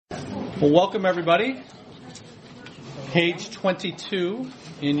Well, welcome everybody. Page 22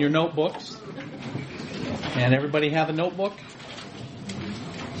 in your notebooks. And everybody have a notebook?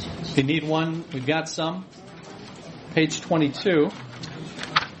 If you need one, we've got some. Page 22.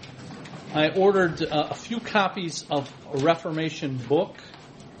 I ordered a few copies of a Reformation book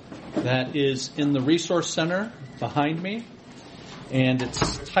that is in the Resource Center behind me. And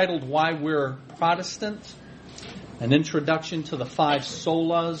it's titled Why We're Protestant. An introduction to the five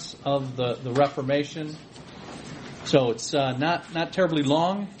solas of the Reformation. So it's not terribly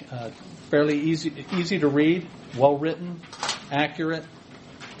long, fairly easy to read, well written, accurate.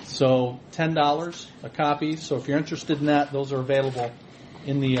 So $10 a copy. So if you're interested in that, those are available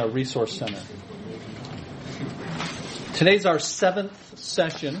in the Resource Center. Today's our 7th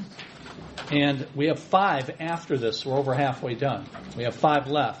session, and we have 5 after this. We're over halfway done. We have 5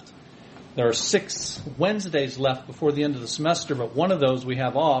 left. There are 6 Wednesdays left before the end of the semester, but one of those we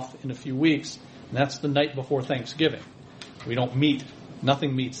have off in a few weeks, and that's the night before Thanksgiving. We don't meet.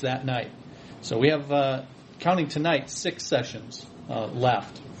 Nothing meets that night. So we have, counting tonight, 6 sessions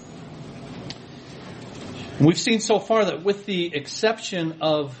left. And we've seen so far that with the exception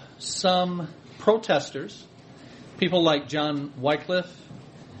of some protesters, people like John Wycliffe,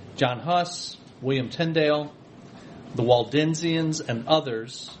 John Huss, William Tyndale, the Waldensians, and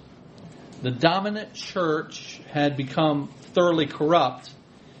others, the dominant church had become thoroughly corrupt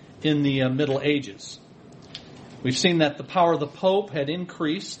in the Middle Ages. We've seen that the power of the Pope had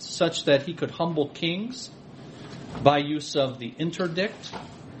increased such that he could humble kings by use of the interdict.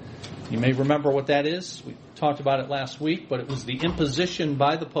 You may remember what that is. We talked about it last week, but it was the imposition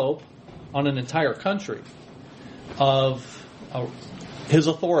by the Pope on an entire country of his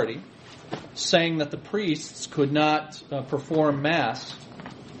authority, saying that the priests could not perform Mass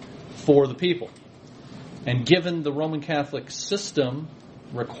for the people. And given the Roman Catholic system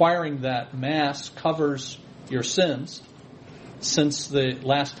requiring that Mass covers your sins since the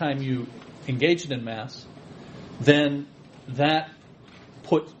last time you engaged in Mass, then that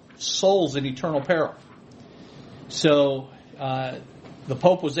put souls in eternal peril. So the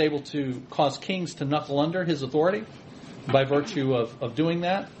Pope was able to cause kings to knuckle under his authority by virtue of doing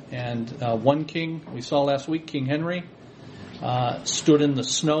that. And one king we saw last week, King Henry, stood in the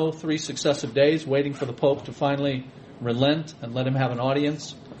snow 3 successive days waiting for the Pope to finally relent and let him have an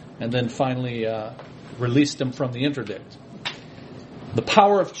audience, and then finally released him from the interdict. The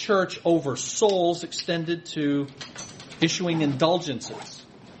power of church over souls extended to issuing indulgences.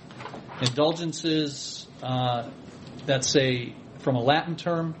 Indulgences, that's from a Latin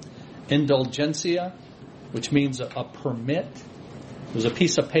term, indulgentia, which means a permit. It was a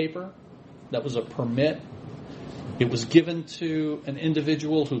piece of paper that was a permit. It was given to an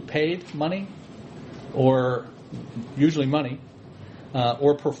individual who paid money, or usually money,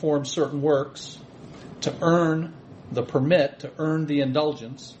 or performed certain works to earn the permit, to earn the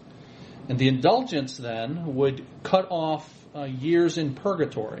indulgence. And the indulgence then would cut off years in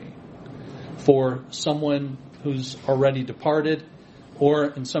purgatory for someone who's already departed, or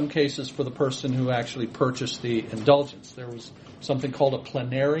in some cases for the person who actually purchased the indulgence. There was something called a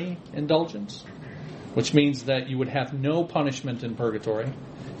plenary indulgence, which means that you would have no punishment in purgatory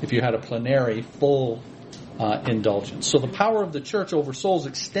if you had a plenary, full indulgence. So the power of the church over souls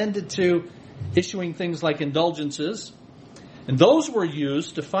extended to issuing things like indulgences, and those were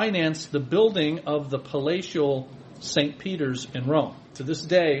used to finance the building of the palatial St. Peter's in Rome. To this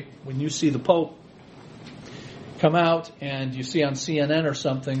day, when you see the Pope come out and you see on CNN or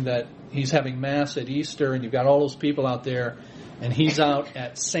something that he's having Mass at Easter and you've got all those people out there and he's out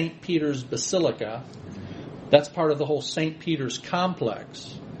at St. Peter's Basilica, that's part of the whole St. Peter's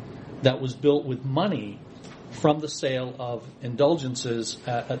complex that was built with money from the sale of indulgences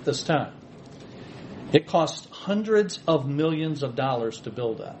at this time. It cost hundreds of millions of dollars to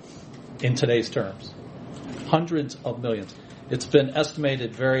build that in today's terms. Hundreds of millions. It's been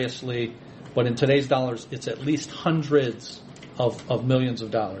estimated variously, but in today's dollars, it's at least hundreds of millions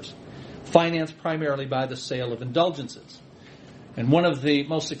of dollars. Financed primarily by the sale of indulgences. And one of the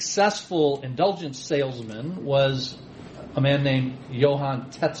most successful indulgence salesmen was a man named Johann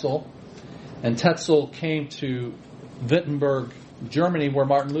Tetzel. And Tetzel came to Wittenberg, Germany, where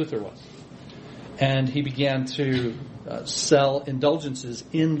Martin Luther was. And he began to sell indulgences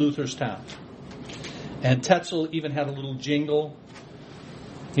in Luther's town. And Tetzel even had a little jingle.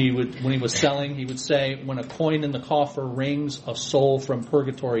 When he was selling, he would say, "When a coin in the coffer rings, a soul from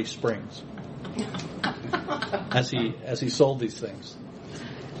purgatory springs." As he sold these things.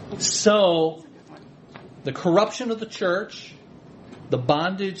 So, the corruption of the church, the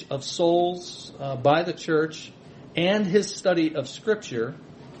bondage of souls by the church, and his study of Scripture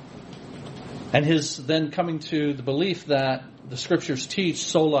And his then coming to the belief that the Scriptures teach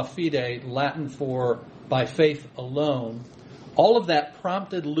sola fide, Latin for by faith alone, all of that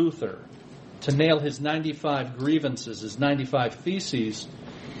prompted Luther to nail his 95 grievances, his 95 theses,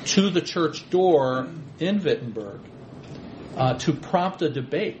 to the church door in Wittenberg to prompt a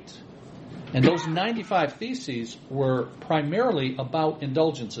debate. And those 95 theses were primarily about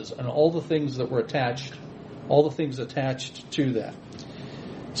indulgences and all the things that were attached, all the things attached to that.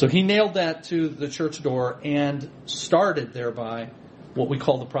 So he nailed that to the church door and started thereby what we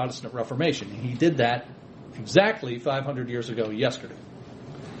call the Protestant Reformation. He did that exactly 500 years ago yesterday.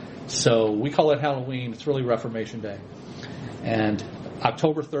 So we call it Halloween. It's really Reformation Day. And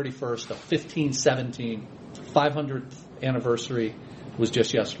October 31st of 1517, 500th anniversary, was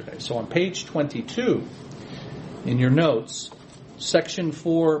just yesterday. So on page 22 in your notes, section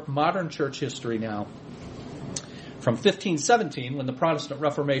 4, Modern Church History now, from 1517, when the Protestant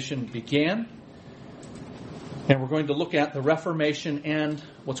Reformation began, and we're going to look at the Reformation and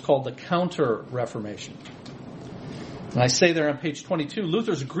what's called the Counter-Reformation. And I say there on page 22,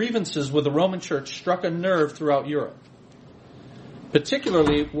 Luther's grievances with the Roman Church struck a nerve throughout Europe,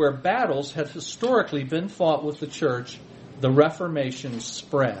 particularly where battles had historically been fought with the Church, the Reformation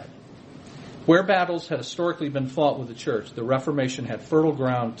spread. Where battles had historically been fought with the Church, the Reformation had fertile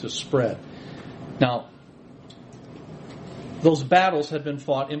ground to spread. Now, those battles had been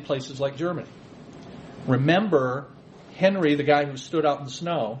fought in places like Germany. Remember, Henry, the guy who stood out in the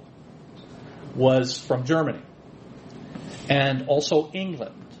snow, was from Germany. And also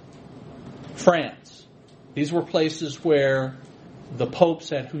England, France. These were places where the popes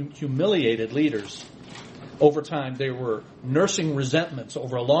had humiliated leaders. Over time, they were nursing resentments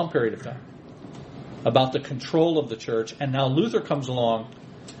over a long period of time about the control of the church. And now Luther comes along,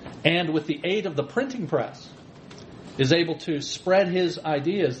 and with the aid of the printing press, is able to spread his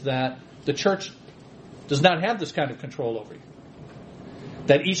ideas that the church does not have this kind of control over you.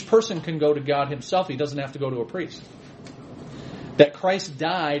 That each person can go to God himself. He doesn't have to go to a priest. That Christ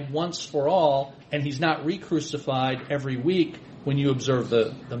died once for all, and he's not re-crucified every week when you observe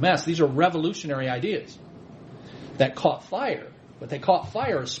the Mass. These are revolutionary ideas that caught fire. But they caught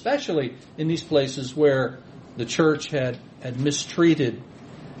fire especially in these places where the church had mistreated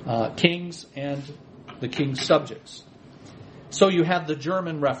kings and the king's subjects. So you have the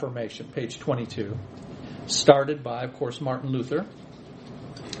German Reformation, page 22, started by, of course, Martin Luther.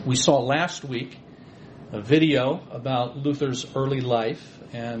 We saw last week a video about Luther's early life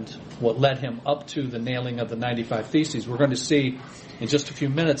and what led him up to the nailing of the 95 Theses. We're going to see in just a few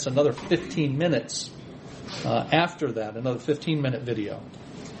minutes another 15 minutes after that, another 15-minute video.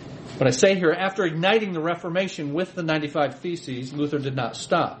 But I say here, after igniting the Reformation with the 95 Theses, Luther did not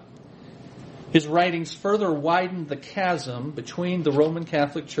stop. His writings further widened the chasm between the Roman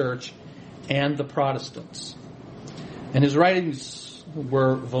Catholic Church and the Protestants. And his writings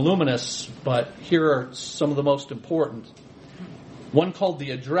were voluminous, but here are some of the most important. One called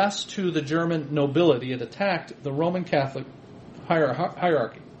the Address to the German Nobility. It attacked the Roman Catholic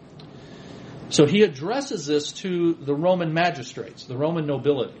hierarchy. So he addresses this to the Roman magistrates, the Roman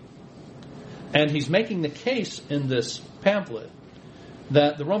nobility. And he's making the case in this pamphlet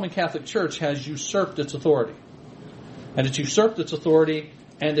that the Roman Catholic Church has usurped its authority. And it's usurped its authority,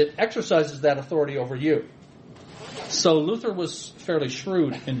 and it exercises that authority over you. So Luther was fairly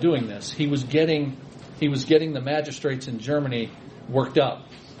shrewd in doing this. He was getting the magistrates in Germany worked up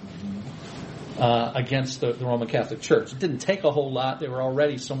against the Roman Catholic Church. It didn't take a whole lot. They were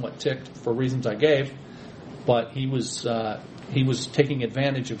already somewhat ticked for reasons I gave, but he was taking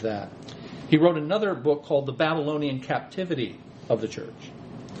advantage of that. He wrote another book called The Babylonian Captivity of the Church.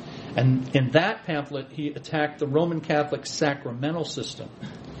 And in that pamphlet, he attacked the Roman Catholic sacramental system.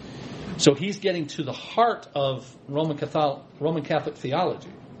 So he's getting to the heart of Roman Catholic theology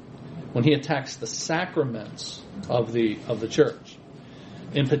when he attacks the sacraments of the church.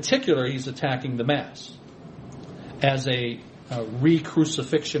 In particular, he's attacking the Mass as a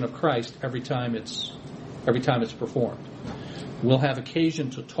re-crucifixion of Christ every time it's performed. We'll have occasion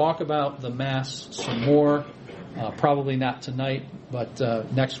to talk about the Mass some more, probably not tonight, but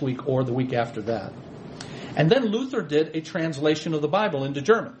next week or the week after that. And then Luther did a translation of the Bible into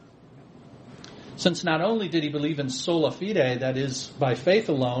German. Since not only did he believe in sola fide, that is, by faith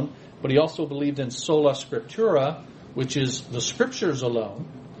alone, but he also believed in sola scriptura, which is the Scriptures alone,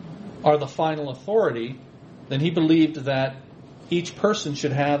 are the final authority, then he believed that each person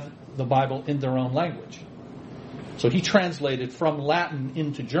should have the Bible in their own language. So he translated from Latin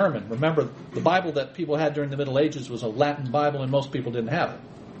into German. Remember, the Bible that people had during the Middle Ages was a Latin Bible, and most people didn't have it.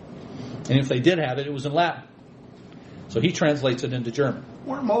 And if they did have it, it was in Latin. So he translates it into German.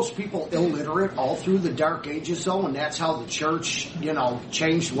 Weren't most people illiterate all through the Dark Ages, though, and that's how the church,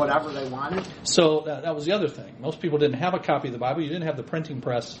 changed whatever they wanted? So that was the other thing. Most people didn't have a copy of the Bible. You didn't have the printing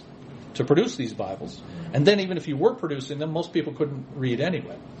press to produce these Bibles. And then even if you were producing them, most people couldn't read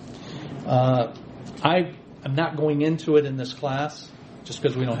anyway. I am not going into it in this class just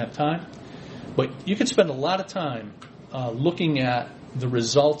because we don't have time. But you could spend a lot of time looking at the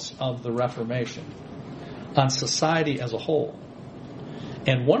results of the Reformation on society as a whole.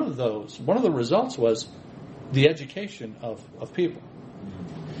 And one of the results was the education of people.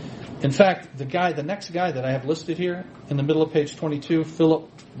 In fact, the next guy that I have listed here in the middle of page 22, Philip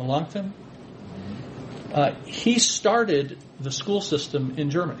Melanchthon, he started the school system in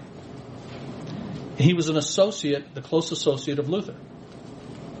Germany. He was the close associate of Luther.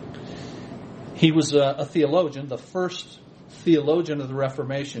 He was a theologian, the first theologian of the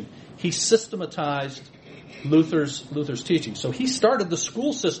Reformation. He systematized Luther's teaching. So he started the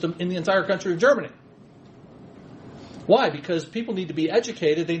school system in the entire country of Germany. Why? Because people need to be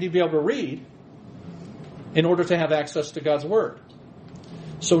educated. They need to be able to read in order to have access to God's Word.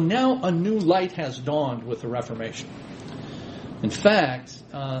 So now a new light has dawned with the Reformation. In fact,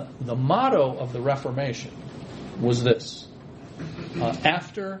 the motto of the Reformation was this: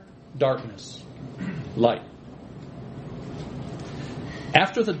 after darkness, light.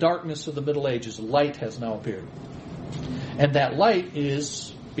 After the darkness of the Middle Ages, light has now appeared. And that light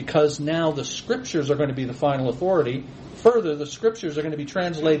is because now the Scriptures are going to be the final authority. Further, the Scriptures are going to be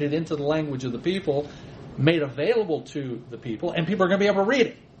translated into the language of the people, made available to the people, and people are going to be able to read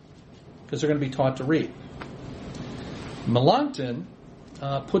it because they're going to be taught to read. Melanchthon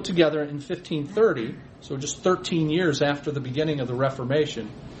put together in 1530, so just 13 years after the beginning of the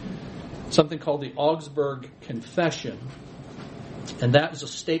Reformation, something called the Augsburg Confession. And that was a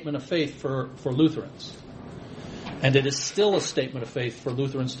statement of faith for Lutherans. And it is still a statement of faith for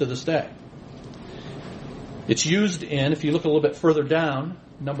Lutherans to this day. It's used in, if you look a little bit further down,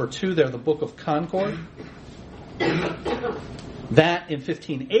 number 2 there, the Book of Concord. That, in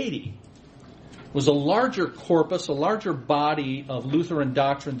 1580, was a larger corpus, a larger body of Lutheran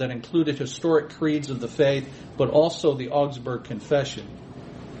doctrine that included historic creeds of the faith, but also the Augsburg Confession.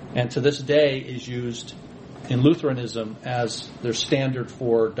 And to this day is used in Lutheranism as their standard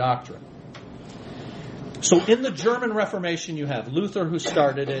for doctrine. So in the German Reformation, you have Luther, who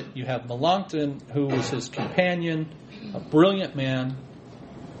started it. You have Melanchthon, who was his companion, a brilliant man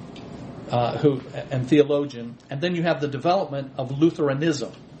and theologian. And then you have the development of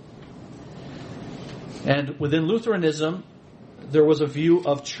Lutheranism. And within Lutheranism, there was a view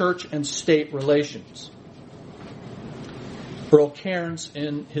of church and state relations. Earl Cairns,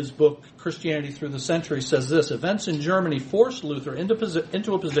 in his book Christianity Through the Centuries, says this: events in Germany forced Luther into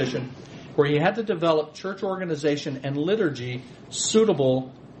a position where he had to develop church organization and liturgy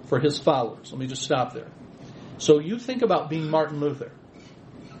suitable for his followers. Let me just stop there. So you think about being Martin Luther.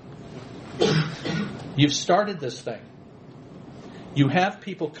 You've started this thing. You have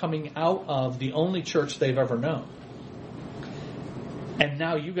people coming out of the only church they've ever known. And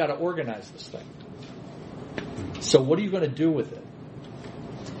now you've got to organize this thing. So what are you going to do with it?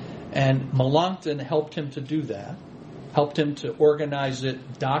 And Melanchthon helped him to do that, helped him to organize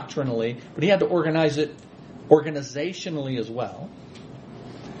it doctrinally, but he had to organize it organizationally as well.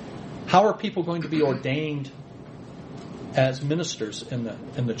 How are people going to be ordained as ministers in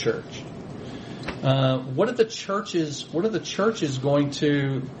the church? What are the churches going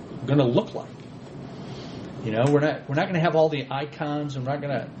to look like? We're not going to have all the icons, and we're not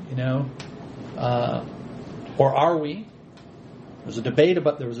going to, or are we? There was a debate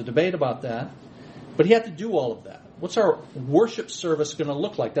about that, but he had to do all of that. What's our worship service going to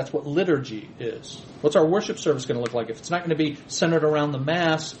look like? That's what liturgy is. What's our worship service going to look like? If it's not going to be centered around the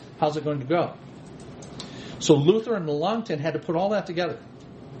Mass, how's it going to go? So Luther and Melanchthon had to put all that together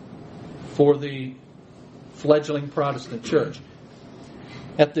for the fledgling Protestant church.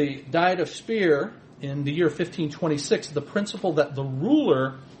 At the Diet of Speyer in the year 1526, the principle that the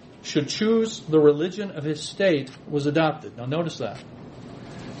ruler should choose the religion of his state was adopted. Now notice that.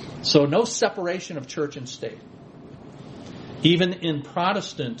 So no separation of church and state. Even in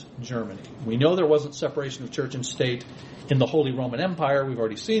Protestant Germany, we know there wasn't separation of church and state in the Holy Roman Empire. We've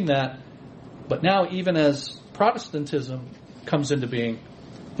already seen that. But now, even as Protestantism comes into being,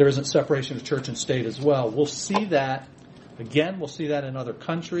 there isn't separation of church and state as well. We'll see that, again, we'll see that in other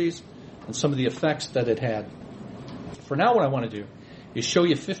countries and some of the effects that it had. For now, what I want to do is show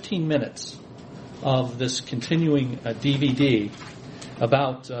you 15 minutes of this continuing DVD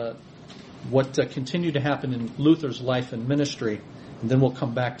about what continued to happen in Luther's life and ministry, and then we'll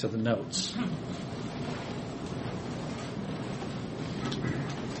come back to the notes.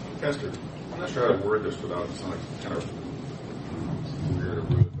 Pastor, I'm not sure how to word this without it sounding kind of weird or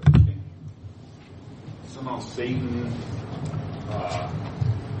rude, but I think somehow Satan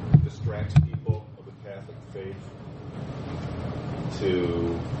distracts people of the Catholic faith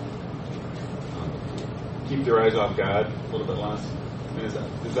to keep their eyes off God a little bit less. I mean,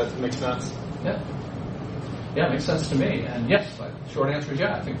 does that make sense? Yeah. Yeah, it makes sense to me. And yes, short answer is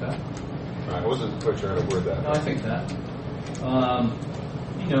yeah, I think that. I wasn't quite sure how to word that. No, I think that.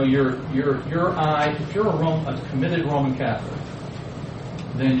 Your eye, if you're a committed Roman Catholic,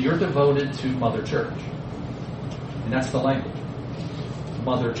 then you're devoted to Mother Church. And that's the language.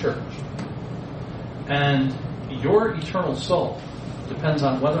 Mother Church. And your eternal soul depends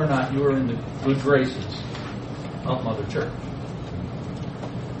on whether or not you are in the good graces of Mother Church.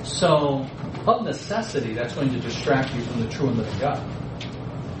 So, of necessity, that's going to distract you from the true and living God.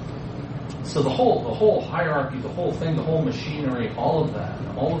 So the whole hierarchy, the whole thing, the whole machinery, all of that,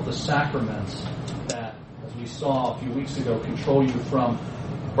 all of the sacraments that, as we saw a few weeks ago, control you from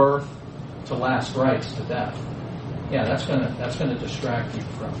birth to last rites to death. Yeah, that's gonna distract you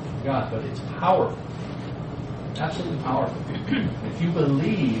from God, but it's powerful, absolutely powerful. If you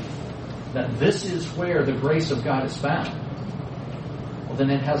believe that this is where the grace of God is found, well, then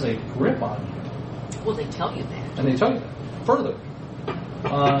it has a grip on you. Well, they tell you that, and they tell you that further.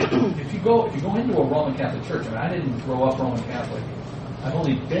 If you go into a Roman Catholic church, I mean, I didn't grow up Roman Catholic. I've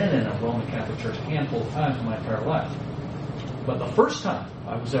only been in a Roman Catholic church a handful of times in my entire life. But the first time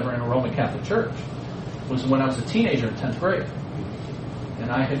I was ever in a Roman Catholic church was when I was a teenager in 10th grade.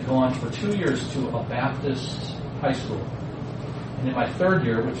 And I had gone for 2 years to a Baptist high school. And in my third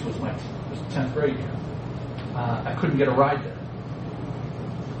year, which was my 10th grade year, I couldn't get a ride there.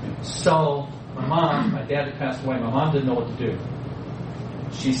 So my dad had passed away. My mom didn't know what to do.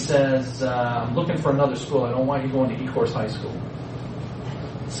 She says, I'm looking for another school. I don't want you going to Ecorse High School.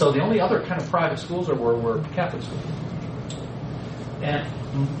 So the only other kind of private schools there were Catholic schools. And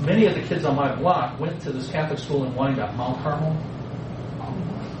many of the kids on my block went to this Catholic school in Wyandotte, Mount Carmel.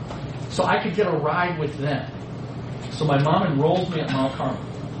 So I could get a ride with them. So my mom enrolls me at Mount Carmel.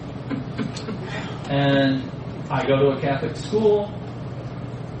 And I go to a Catholic school.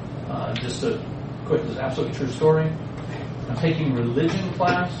 Just a quick, this is absolutely true story. I'm taking religion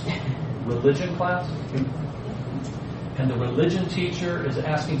class, and the religion teacher is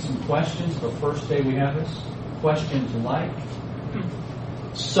asking some questions the first day we have this. Questions like,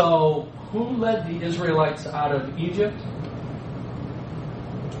 so who led the Israelites out of Egypt?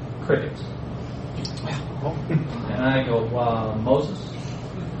 Crickets. And I go, Moses?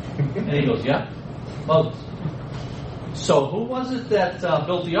 And he goes, yeah, Moses. So who was it that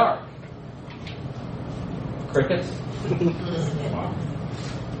built the ark? Crickets.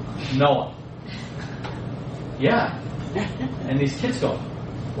 Noah. Yeah. And these kids go,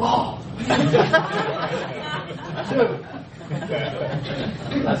 whoa.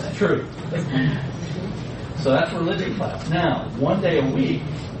 That's the truth. So that's religion class. Now, one day a week,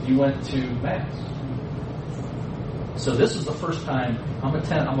 you went to Mass. So this is the first time, I'm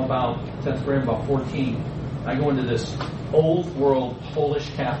about 10th grade, about 14. I go into this old world Polish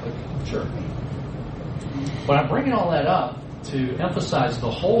Catholic church. But I'm bringing all that up to emphasize the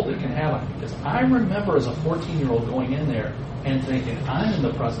hold it can have on me. Because I remember as a 14-year-old going in there and thinking, I'm in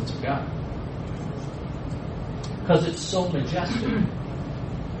the presence of God. Because it's so majestic.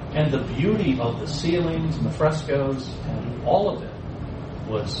 And the beauty of the ceilings and the frescoes and all of it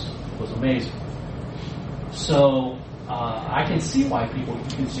was amazing. So I can see why people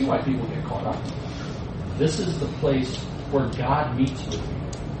get caught up. This is the place where God meets with you.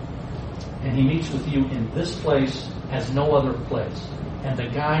 And he meets with you in this place as no other place. And the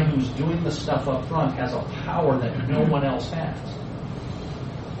guy who's doing the stuff up front has a power that no one else has.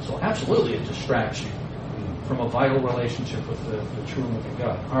 So absolutely it distracts you from a vital relationship with the true and living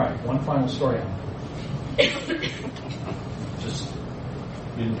God. All right, one final story on that. Just,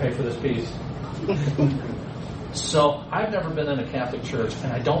 you didn't pay for this piece. So I've never been in a Catholic church,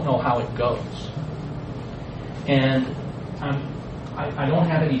 and I don't know how it goes. And I don't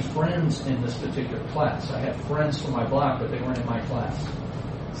have any friends in this particular class. I have friends from my block, but they weren't in my class.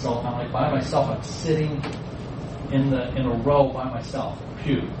 So I'm like by myself. I'm sitting in a row by myself,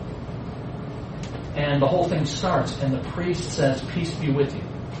 pew. And the whole thing starts, and the priest says, "Peace be with you."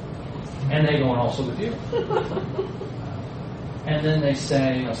 And they go, "And also with you." And then they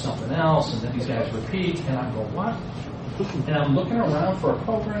say something else, and then these guys repeat, and I go, "What?" And I'm looking around for a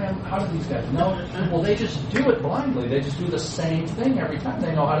program. How do these guys know? Well, they just do it blindly. They just do the same thing every time.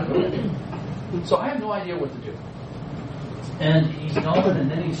 They know how to do it. So I have no idea what to do. And he's going,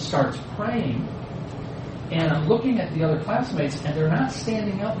 and then he starts praying. And I'm looking at the other classmates, and they're not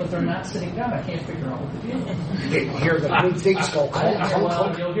standing up, but they're not sitting down. I can't figure out what the deal is. You hear the big things go clunk, clunk, Well,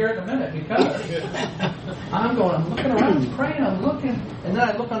 clunk. you'll hear it in a minute, because I'm looking around, I'm praying, I'm looking, and then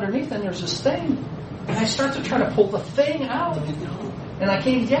I look underneath, and there's this thing, and I start to try to pull the thing out, and I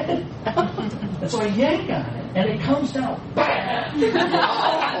can't get it. And so I yank on it, and it comes down, bam!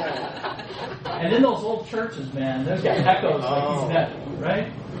 And in those old churches, man, there's echoes like that,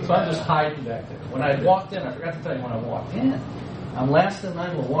 right? So I'm just hiding back there. When I walked in, I forgot to tell you when I walked in, I'm last in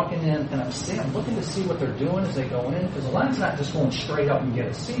line, we're walking in, and I'm looking to see what they're doing as they go in, because the line's not just going straight up and get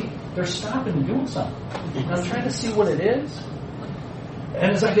a seat. They're stopping and doing something. And I'm trying to see what it is.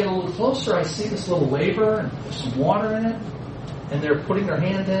 And as I get a little closer, I see this little laver, and there's some water in it, and they're putting their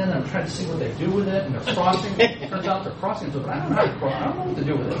hand in, and I'm trying to see what they do with it, and they're crossing. It turns out they're crossing, but I don't know how to cross. I don't know what to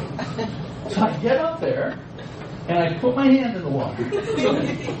do with it. So I get up there, and I put my hand in the water.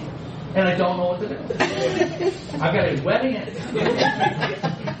 And I don't know what to do. I've got a wet hand.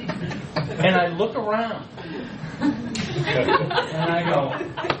 And I look around. And I go.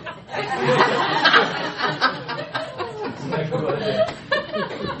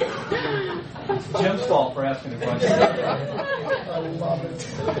 It's Jim's fault for asking the question. I love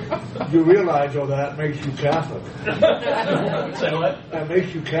it. You realize, though, that makes you Catholic. Say what? That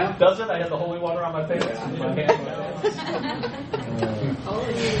makes you Catholic. Does it? I had the holy water on my face. My hand.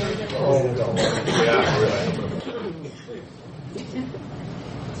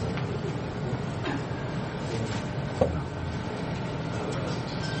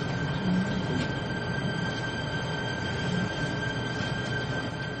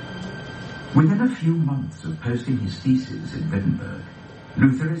 Within a few months of posting his thesis in Wittenberg,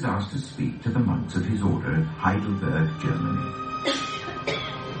 Luther is asked to speak to the monks of his order at Heidelberg, Germany.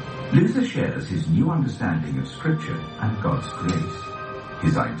 Luther shares his new understanding of Scripture and God's grace.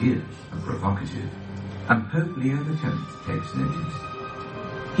 His ideas are provocative, and Pope Leo X takes notice.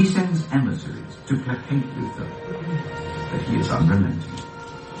 He sends emissaries to placate Luther, but he is unrelenting.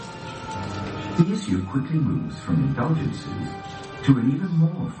 The issue quickly moves from indulgences to an even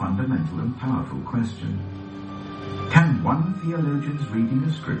more fundamental and powerful question. Can one theologian's reading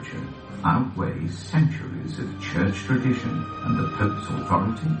of Scripture outweigh centuries of church tradition and the Pope's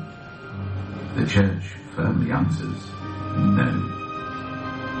authority? The Church firmly answers, no.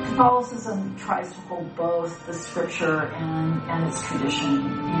 Catholicism tries to hold both the Scripture and its tradition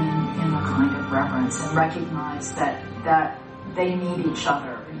in a kind of reverence and recognize that they need each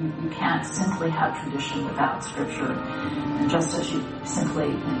other. You can't simply have tradition without Scripture. And just as you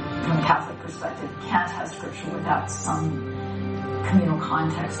simply, from a Catholic perspective, can't have Scripture without some communal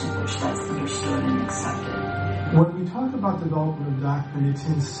context in which that's understood and accepted. When we talk about development of doctrine, it's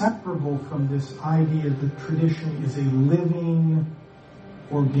inseparable from this idea that tradition is a living,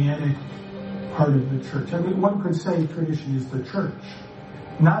 organic part of the church. I mean, one could say tradition is the church.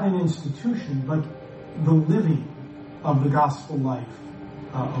 Not an institution, but the living of the gospel life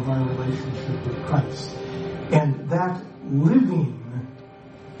of our relationship with Christ. And that living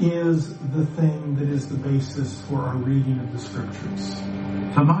is the thing that is the basis for our reading of the Scriptures.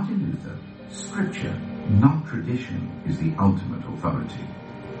 For Martin Luther, Scripture, not tradition, is the ultimate authority.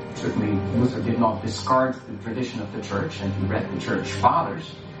 Certainly, Luther did not discard the tradition of the church, and he read the church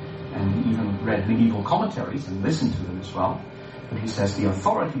fathers, and he even read medieval commentaries and listened to them as well. But he says the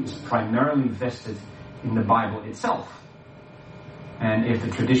authority is primarily vested in the Bible itself. And if the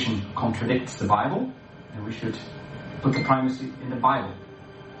tradition contradicts the Bible, then we should put the primacy in the Bible.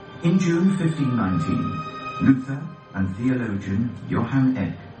 In June 1519, Luther and theologian Johann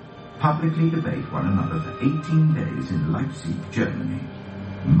Eck publicly debate one another for 18 days in Leipzig, Germany.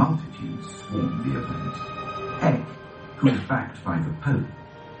 Multitudes swarm the event. Eck, who is backed by the Pope,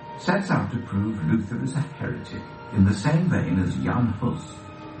 sets out to prove Luther is a heretic in the same vein as Jan Hus,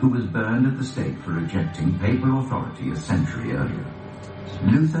 who was burned at the stake for rejecting papal authority a century earlier.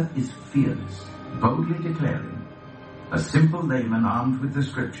 Luther is fearless, boldly declaring, a simple layman armed with the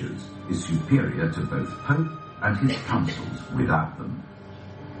Scriptures is superior to both Pope and his councils without them.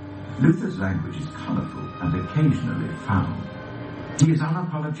 Luther's language is colourful and occasionally foul. He is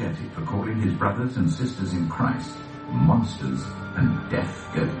unapologetic for calling his brothers and sisters in Christ monsters and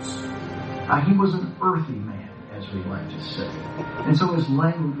deaf goats. He was an earthy man, as we like to say. And so his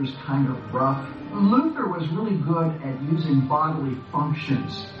language was kind of rough. Luther was really good at using bodily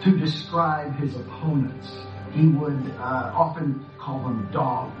functions to describe his opponents. He would often call them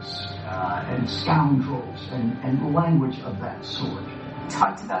dogs and scoundrels and language of that sort.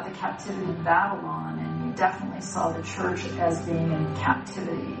 Talked about the captivity in Babylon, and he definitely saw the church as being in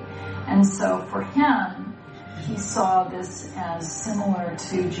captivity. And so for him, he saw this as similar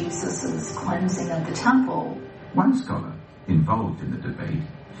to Jesus' cleansing of the temple. One scholar involved in the debate,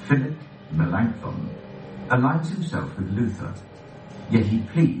 Philip Melanchthon, aligns himself with Luther, yet he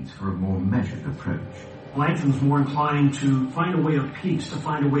pleads for a more measured approach. Melanchthon's more inclined to find a way of peace, to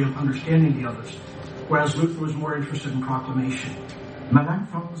find a way of understanding the others, whereas Luther was more interested in proclamation.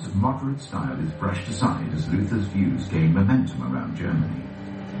 Melanchthon's moderate style is brushed aside as Luther's views gain momentum around Germany.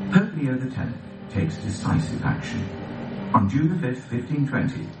 Pope Leo X takes decisive action. On June 5,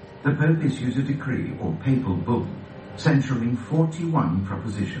 1520, the Pope issues a decree or papal bull censuring 41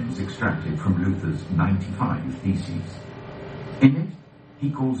 propositions extracted from Luther's 95 theses. In it, he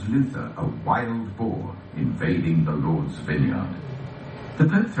calls Luther a wild boar invading the Lord's vineyard. The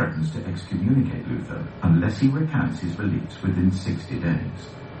Pope threatens to excommunicate Luther unless he recants his beliefs within 60 days.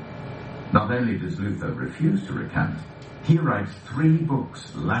 Not only does Luther refuse to recant, he writes 3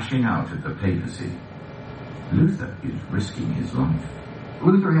 books lashing out at the papacy. Luther is risking his life.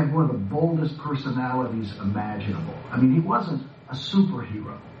 Luther had one of the boldest personalities imaginable. I mean, he wasn't a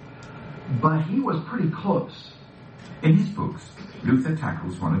superhero, but he was pretty close. In his books, Luther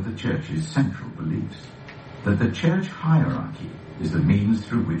tackles one of the Church's central beliefs, that the Church hierarchy is the means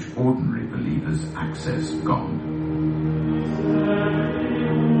through which ordinary believers access God.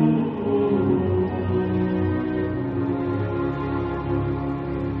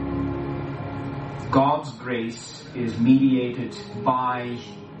 God's grace is mediated by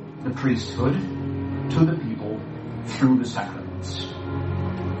the priesthood to the people through the sacraments.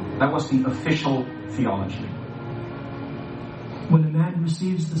 That was the official theology. When a man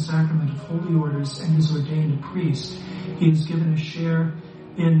receives the sacrament of holy orders and is ordained a priest, he is given a share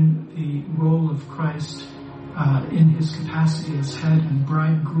in the role of Christ in his capacity as head and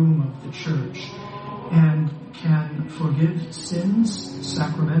bridegroom of the church, and can forgive sins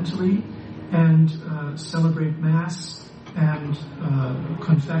sacramentally and celebrate Mass and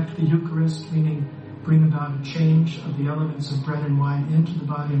confect the Eucharist, meaning bring about a change of the elements of bread and wine into the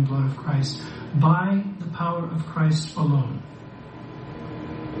body and blood of Christ by the power of Christ alone.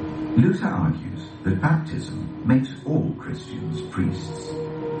 Luther argues that baptism makes all Christians priests,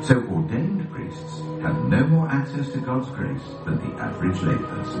 so ordained priests have no more access to God's grace than the average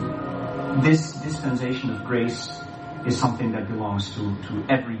layperson. This dispensation of grace is something that belongs to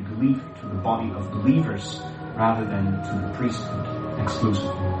every believer, to the body of believers, rather than to the priesthood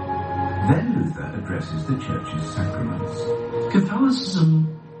exclusively. Then Luther addresses the Church's sacraments.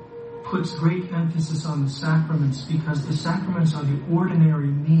 Catholicism puts great emphasis on the sacraments because the sacraments are the ordinary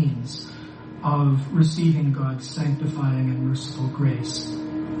means of receiving God's sanctifying and merciful grace.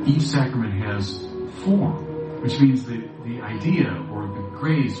 Each sacrament has form, which means that the idea or the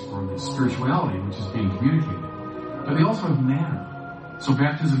grace or the spirituality which is being communicated. But they also have manner. So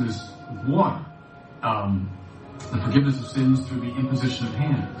baptism is water, the forgiveness of sins through the imposition of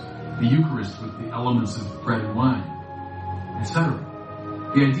hands, the Eucharist with the elements of bread and wine, etc.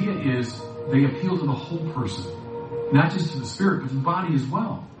 The idea is they appeal to the whole person, not just to the spirit, but to the body as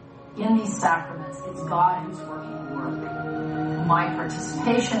well. In these sacraments, it's God who's working the work. My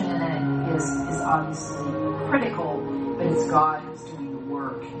participation in it is obviously critical, but it's God who's doing the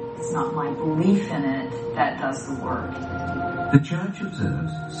work. It's not my belief in it that does the work. The Church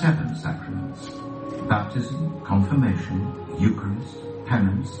observes 7 sacraments: baptism, confirmation, Eucharist,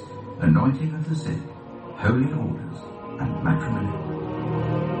 penance, anointing of the sick, holy orders, and matrimony.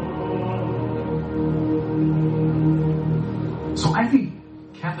 So I think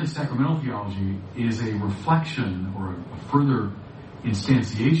Catholic sacramental theology is a reflection or a further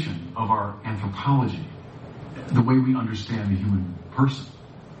instantiation of our anthropology, the way we understand the human person.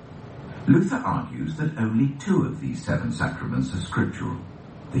 Luther argues that only 2 of these 7 sacraments are scriptural,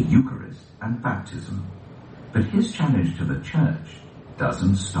 the Eucharist and baptism. But his challenge to the Church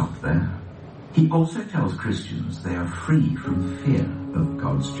doesn't stop there. He also tells Christians they are free from fear of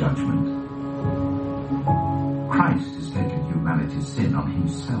God's judgment. Christ has taken humanity's sin on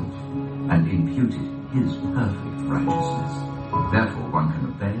himself and imputed his perfect righteousness. Therefore, one can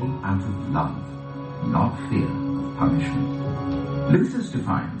obey out of love, not fear of punishment. Luther's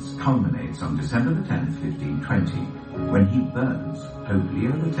defiance culminates on December the 10th, 1520, when he burns Pope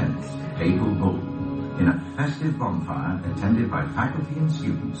Leo X's papal bull in a festive bonfire attended by faculty and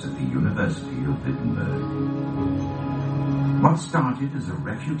students at the University of Wittenberg. What started as a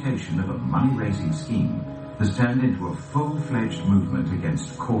refutation of a money-raising scheme has turned into a full-fledged movement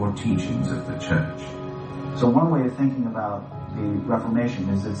against core teachings of the Church. So one way of thinking about the Reformation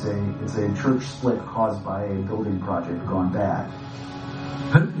is it's a church split caused by a building project gone bad.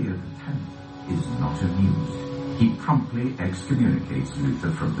 Pope Leo X is not amused. He promptly excommunicates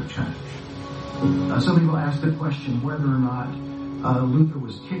Luther from the Church. Some people ask the question whether or not Luther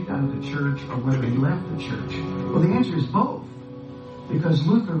was kicked out of the church or whether he left the church. Well, the answer is both, because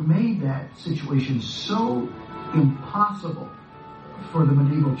Luther made that situation so impossible for the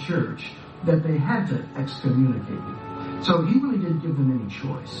medieval church that they had to excommunicate him. So he really didn't give them any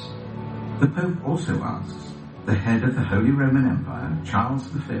choice. The Pope also asks the head of the Holy Roman Empire, Charles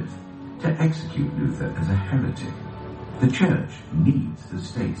V, to execute Luther as a heretic. The Church needs the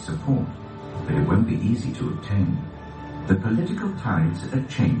state's support, but it won't be easy to obtain. The political tides are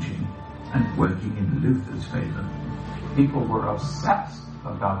changing and working in Luther's favor. People were obsessed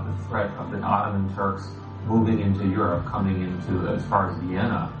about the threat of the Ottoman Turks moving into Europe, coming into as far as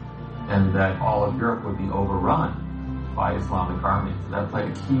Vienna, and that all of Europe would be overrun by Islamic armies. That played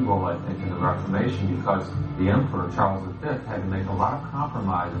a key role, I think, in the Reformation, because the Emperor, Charles V, had to make a lot of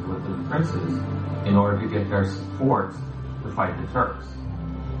compromises with the princes in order to get their support to fight the Turks.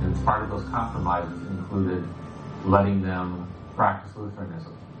 And part of those compromises included letting them practice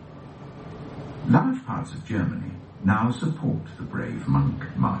Lutheranism. Large parts of Germany now support the brave monk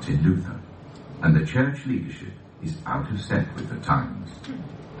Martin Luther, and the church leadership is out of step with the times.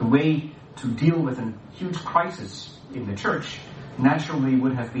 The way to deal with a huge crisis in the church naturally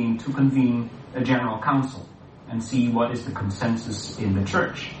would have been to convene a general council and see what is the consensus in the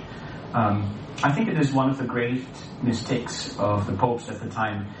church. I think it is one of the great mistakes of the popes at the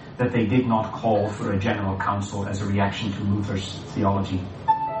time that they did not call for a general council as a reaction to Luther's theology.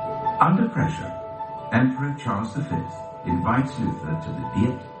 Under pressure, Emperor Charles V invites Luther to the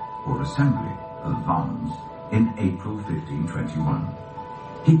Diet, or Assembly, of Worms in April 1521.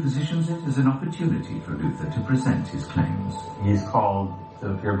 He positions it as an opportunity for Luther to present his claims. He's called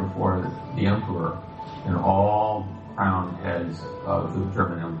to appear before the emperor and all crowned heads of the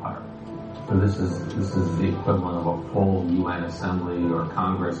German Empire. So this is the equivalent of a full UN assembly or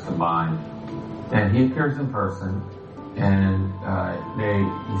Congress combined. And he appears in person, and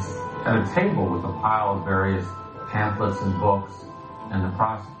he's at a table with a pile of various pamphlets and books, and the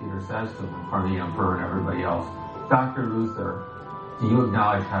prosecutor says to him in front of the emperor and everybody else, "Dr. Luther, do you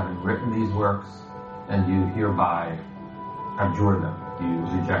acknowledge having written these works, and do you hereby abjure them? Do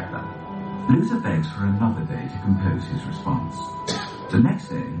you reject them?" Luther begs for another day to compose his response. The next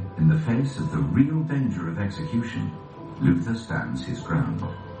day, in the face of the real danger of execution, Luther stands his ground.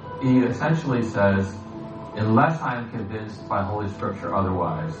 He essentially says, "Unless I am convinced by Holy Scripture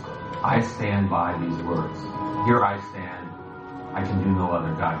otherwise, I stand by these words. Here I stand. I can do no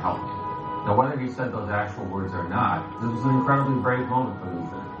other. God help me." Now, whether he said those actual words or not, this was an incredibly brave moment for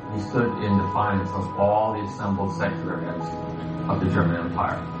Luther. He stood in defiance of all the assembled secular heads of the German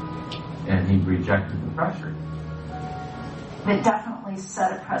Empire, and he rejected the pressure. It definitely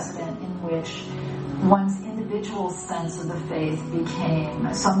set a precedent in which one's individual sense of the faith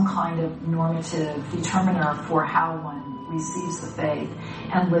became some kind of normative determiner for how one receives the faith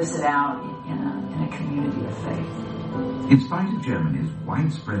and lives it out in a community of faith. In spite of Germany's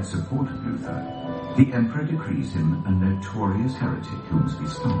widespread support of Luther, the emperor decrees him a notorious heretic who must be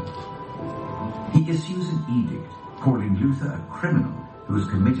stopped. He issues an edict calling Luther a criminal who has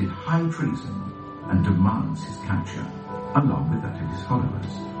committed high treason and demands his capture, along with that of his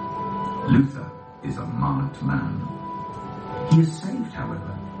followers. Luther is a marked man. He is saved,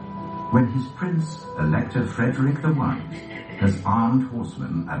 however, when his prince, Elector Frederick the White, has armed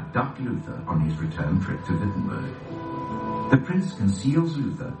horsemen abduct Luther on his return trip to Wittenberg. The prince conceals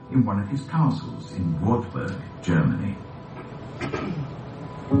Luther in one of his castles in Wartburg, Germany.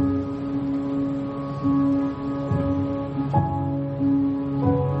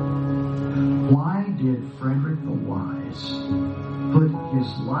 Why did Frederick the Wise put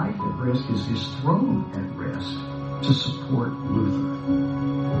his life at risk, his throne at risk, to support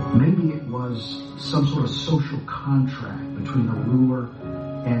Luther? Maybe it was some sort of social contract between the ruler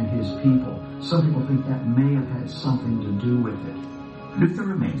and his people. Some people think that may have had something to do with it. Luther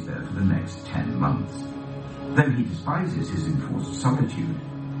remains there for the next 10 months. Though he despises his enforced solitude,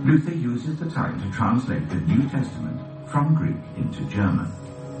 Luther uses the time to translate the New Testament from Greek into German,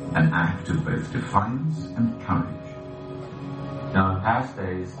 an act of both defiance and courage. Now, in past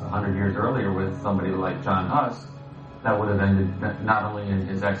days, 100 years earlier, with somebody like John Huss, that would have ended not only in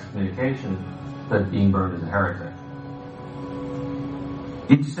his excommunication, but being burned as a heretic.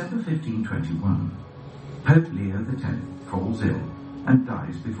 In December 1521, Pope Leo X falls ill and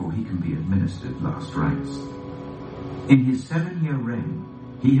dies before he can be administered last rites. In his 7-year reign,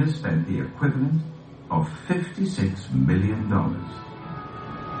 he has spent the equivalent of $56 million.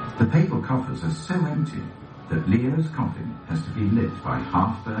 The papal coffers are so empty that Leo's coffin has to be lit by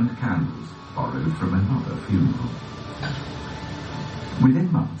half-burned candles borrowed from another funeral. Within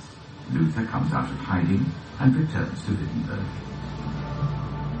months, Luther comes out of hiding and returns to Wittenberg.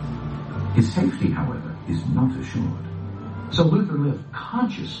 His safety, however, is not assured. So Luther lived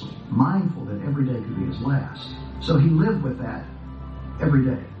consciously, mindful that every day could be his last. So he lived with that every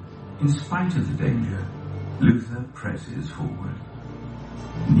day. In spite of the danger, Luther presses forward.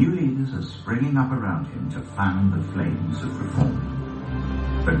 New leaders are springing up around him to fan the flames of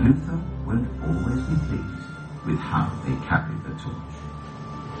reform. But Luther won't always be pleased with how they carry the torch.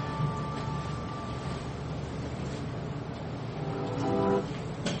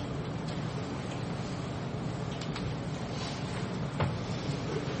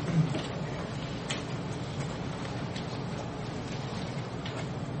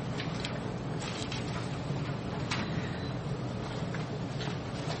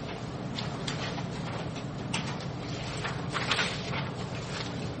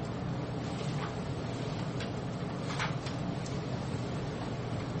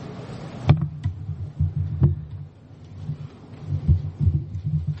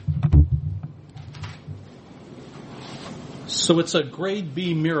 So it's a grade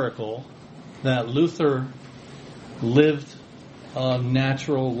B miracle that Luther lived a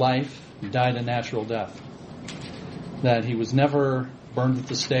natural life, died a natural death. That he was never burned at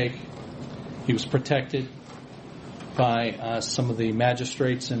the stake. He was protected by some of the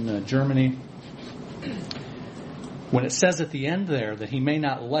magistrates in Germany. When it says at the end there that he may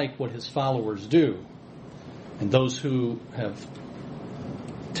not like what his followers do, and those who have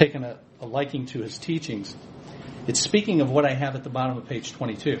taken a liking to his teachings, it's speaking of what I have at the bottom of page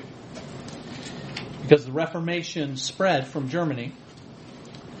 22. Because the Reformation spread from Germany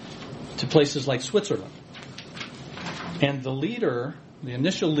to places like Switzerland. And the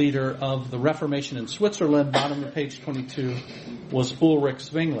initial leader of the Reformation in Switzerland, bottom of page 22, was Ulrich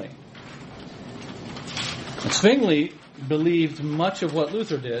Zwingli. And Zwingli believed much of what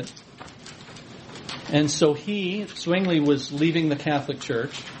Luther did. And so Zwingli was leaving the Catholic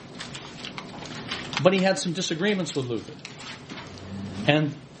Church. But he had some disagreements with Luther.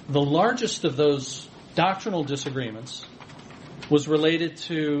 And the largest of those doctrinal disagreements was related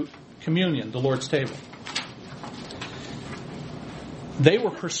to communion, the Lord's table. They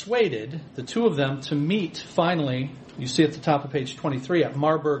were persuaded, the two of them, to meet finally, you see at the top of page 23, at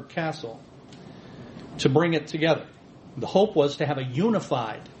Marburg Castle, to bring it together. The hope was to have a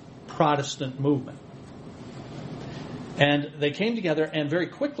unified Protestant movement. And they came together, and very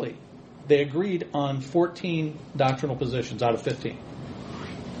quickly they agreed on 14 doctrinal positions out of 15.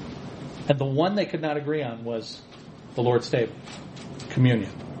 And the one they could not agree on was the Lord's table,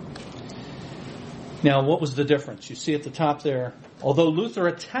 communion. Now, what was the difference? You see at the top there, although Luther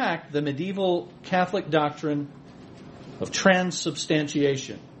attacked the medieval Catholic doctrine of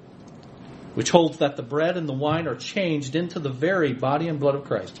transubstantiation, which holds that the bread and the wine are changed into the very body and blood of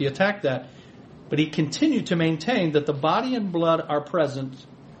Christ. He attacked that, but he continued to maintain that the body and blood are present,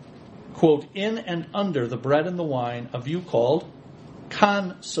 quote, in and under the bread and the wine, a view called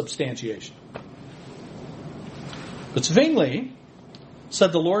consubstantiation. But Zwingli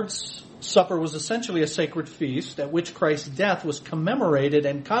said the Lord's Supper was essentially a sacred feast at which Christ's death was commemorated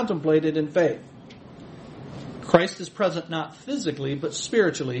and contemplated in faith. Christ is present not physically, but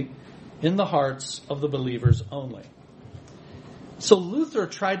spiritually in the hearts of the believers only. So Luther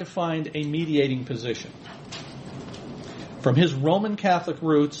tried to find a mediating position. From his Roman Catholic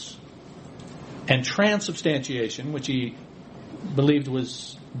roots and transubstantiation, which he believed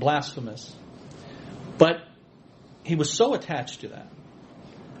was blasphemous, but he was so attached to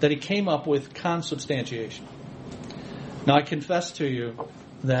that he came up with consubstantiation. Now, I confess to you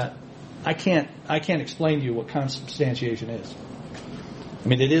that I can't explain to you what consubstantiation is. I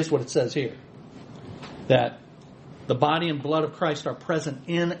mean, it is what it says here, that the body and blood of Christ are present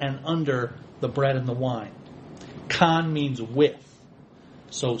in and under the bread and the wine. Con means with.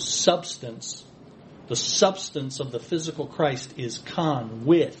 So substance, the substance of the physical Christ is con,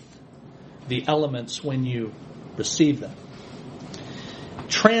 with the elements when you receive them.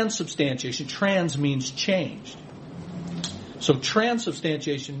 Transubstantiation, trans means changed. So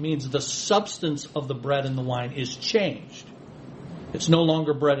transubstantiation means the substance of the bread and the wine is changed. It's no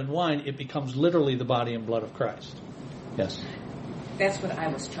longer bread and wine, it becomes literally the body and blood of Christ. Yes? That's what I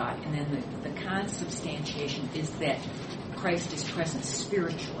was taught. And then the consubstantiation is that Christ is present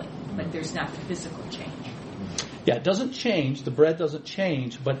spiritually, but there's not the physical change. Yeah, it doesn't change, the bread doesn't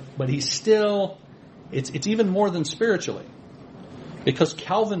change, but he's still, it's even more than spiritually. Because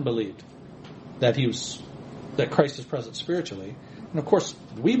Calvin believed that Christ is present spiritually. And of course,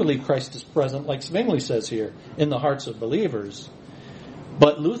 we believe Christ is present, like Zwingli says here, in the hearts of believers.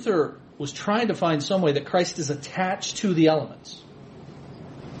 But Luther was trying to find some way that Christ is attached to the elements.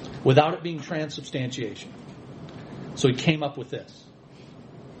 without it being transubstantiation. So he came up with this.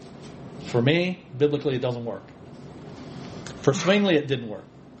 For me, biblically, it doesn't work. For Zwingli, it didn't work.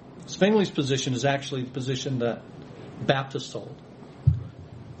 Zwingli's position is actually the position that Baptists hold.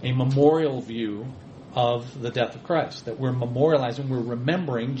 A memorial view of the death of Christ. That we're memorializing, we're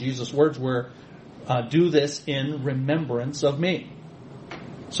remembering Jesus' words were, do this in remembrance of me.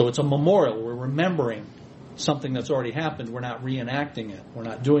 So it's a memorial. We're remembering something that's already happened. We're not reenacting it. We're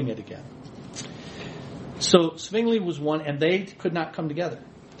not doing it again. So Zwingli was one, and they could not come together.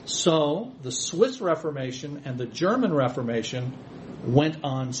 So the Swiss Reformation and the German Reformation went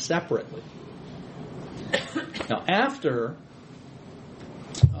on separately. Now, after,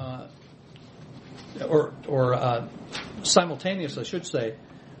 simultaneous, I should say,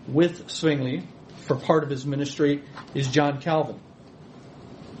 with Zwingli, for part of his ministry, is John Calvin.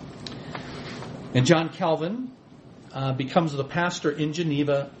 And John Calvin becomes the pastor in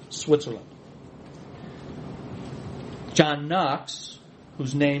Geneva, Switzerland. John Knox,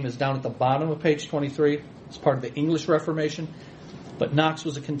 whose name is down at the bottom of page 23, is part of the English Reformation. But Knox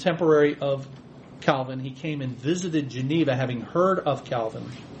was a contemporary of Calvin. He came and visited Geneva having heard of Calvin.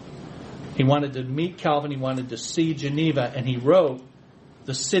 He wanted to meet Calvin. He wanted to see Geneva. And he wrote,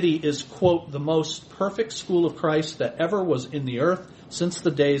 the city is, quote, the most perfect school of Christ that ever was in the earth since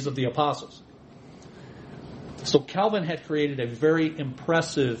the days of the apostles. So Calvin had created a very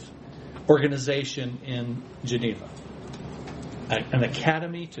impressive organization in Geneva. An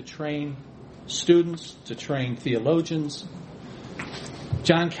academy to train students, to train theologians.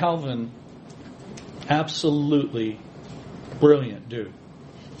 John Calvin, absolutely brilliant dude.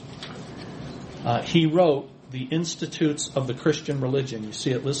 He wrote the Institutes of the Christian Religion. You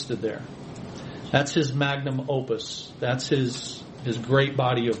see it listed there. That's his magnum opus. That's his great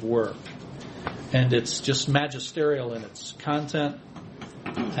body of work. And it's just magisterial in its content.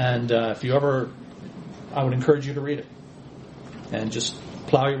 And if you ever, I would encourage you to read it and just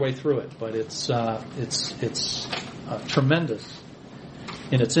plow your way through it. But it's tremendous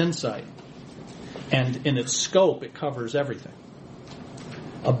in its insight, and in its scope, it covers everything.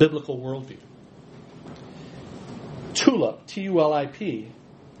 A biblical worldview. TULIP, T-U-L-I-P,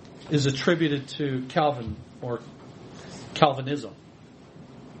 is attributed to Calvin or Calvinism.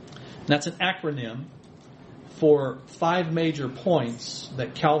 And that's an acronym for 5 major points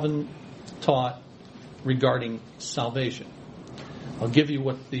that Calvin taught regarding salvation. I'll give you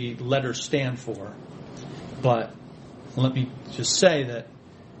what the letters stand for, but let me just say that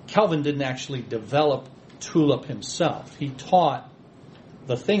Calvin didn't actually develop TULIP himself. He taught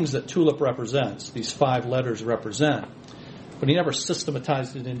the things that TULIP represents, these 5 letters represent, but he never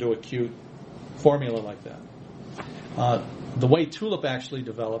systematized it into a cute formula like that. The way TULIP actually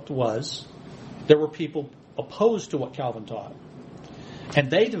developed was there were people opposed to what Calvin taught,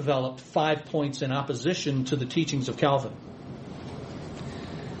 and they developed 5 points in opposition to the teachings of Calvin.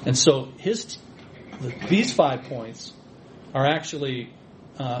 And so these 5 points are actually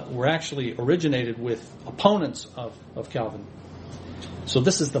were actually originated with opponents of Calvin. So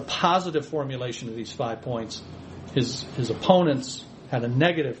this is the positive formulation of these 5 points. His opponents had a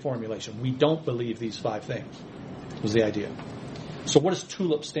negative formulation. We don't believe these 5 things, was the idea. So what does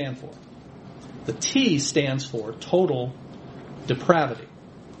TULIP stand for? The T stands for total depravity.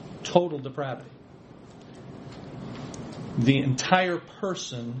 Total depravity. The entire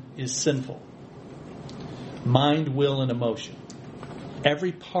person is sinful. Mind, will, and emotion.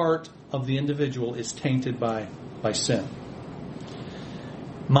 Every part of the individual is tainted by sin.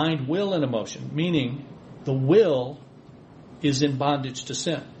 Mind, will, and emotion, meaning the will is in bondage to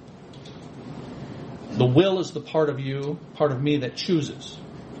sin. The will is the part of you, part of me that chooses.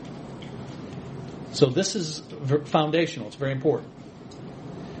 So this is foundational. It's very important.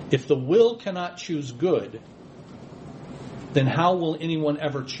 If the will cannot choose good, then how will anyone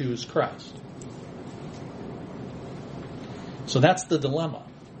ever choose Christ? So that's the dilemma.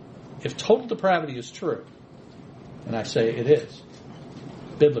 If total depravity is true, and I say it is,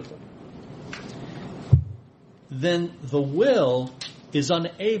 biblically, then the will is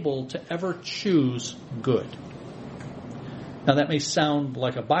unable to ever choose good. Now that may sound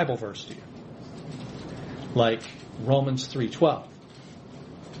like a Bible verse to you, like Romans 3:12.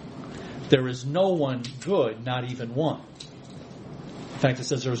 There is no one good, not even one. In fact, it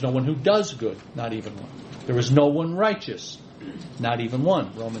says there is no one who does good, not even one. There is no one righteous, not even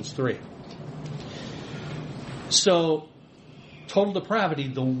one, Romans 3. So, total depravity,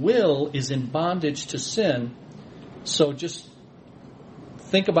 the will is in bondage to sin. So just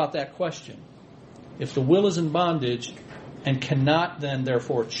think about that question. If the will is in bondage and cannot then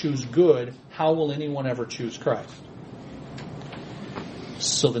therefore choose good, how will anyone ever choose Christ?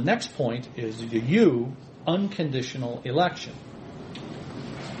 So the next point is the U, unconditional election.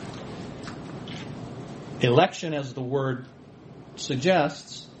 Election, as the word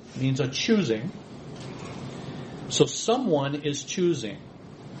suggests, means a choosing. So someone is choosing.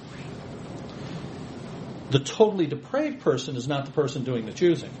 The totally depraved person is not the person doing the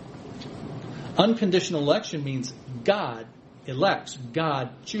choosing. Unconditional election means God elects,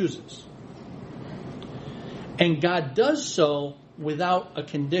 God chooses. And God does so without a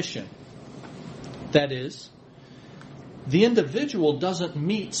condition. That is, the individual doesn't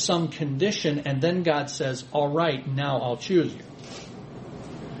meet some condition and then God says, all right, now I'll choose you.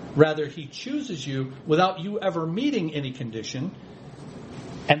 Rather, He chooses you without you ever meeting any condition.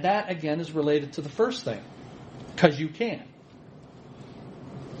 And that, again, is related to the first thing. Because you can.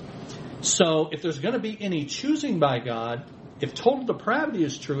 So, if there's going to be any choosing by God, if total depravity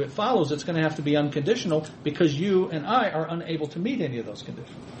is true, it follows it's going to have to be unconditional because you and I are unable to meet any of those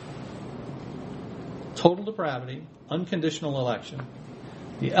conditions. Total depravity, unconditional election.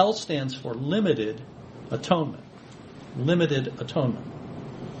 The L stands for limited atonement. Limited atonement.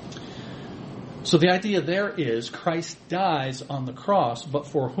 So the idea there is Christ dies on the cross, but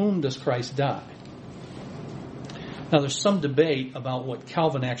for whom does Christ die? Now there's some debate about what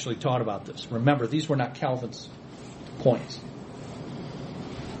Calvin actually taught about this. Remember, these were not Calvin's points.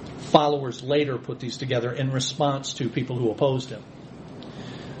 Followers later put these together in response to people who opposed him.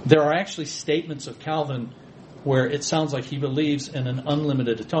 There are actually statements of Calvin where it sounds like he believes in an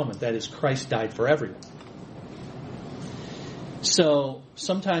unlimited atonement. That is, Christ died for everyone. So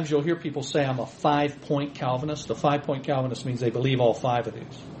sometimes you'll hear people say, I'm a 5-point Calvinist. A 5-point Calvinist means they believe all 5 of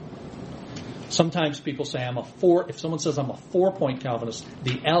these. Sometimes people say I'm a 4. If someone says I'm a 4-point Calvinist,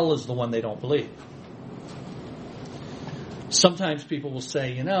 the L is the one they don't believe. Sometimes people will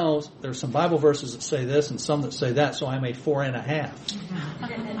say, there's some Bible verses that say this and some that say that, so I'm a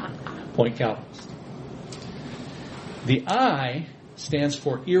 4.5 point Calvinist. The I stands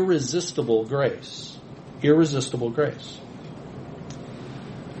for irresistible grace. Irresistible grace.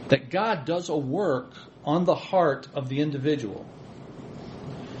 That God does a work on the heart of the individual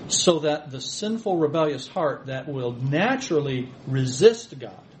so that the sinful, rebellious heart that will naturally resist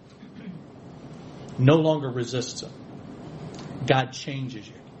God no longer resists Him. God changes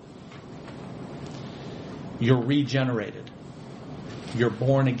you. You're regenerated. You're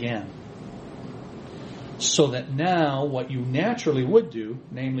born again. So that now what you naturally would do,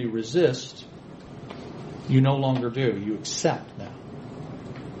 namely resist, you no longer do. You accept now.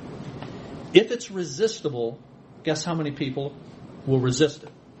 If it's resistible, guess how many people will resist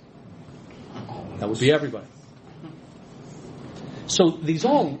it? That would be everybody. So these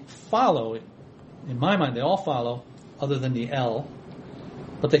all follow, in my mind, they all follow, other than the L,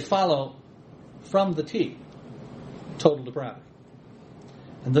 but they follow from the T, total depravity.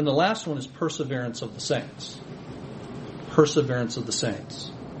 And then the last one is perseverance of the saints. Perseverance of the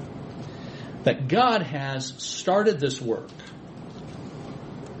saints. That God has started this work.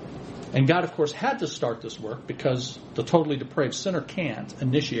 And God, of course, had to start this work because the totally depraved sinner can't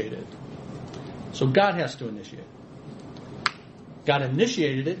initiate it. So God has to initiate it. God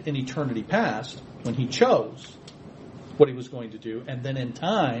initiated it in eternity past when He chose what He was going to do. And then in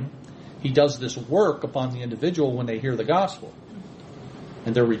time, He does this work upon the individual when they hear the gospel.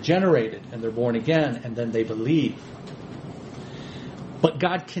 And they're regenerated and they're born again and then they believe. But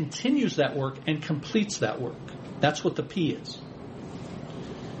God continues that work and completes that work. That's what the P is.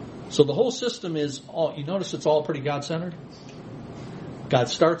 So the whole system is, you notice it's all pretty God-centered? God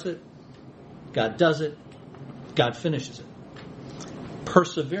starts it, God does it, God finishes it.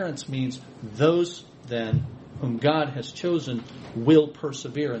 Perseverance means those then whom God has chosen will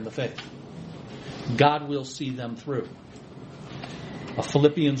persevere in the faith. God will see them through.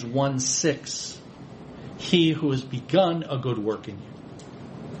 Philippians 1:6, He who has begun a good work in you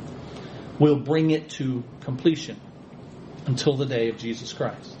will bring it to completion until the day of Jesus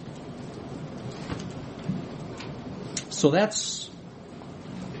Christ. So that's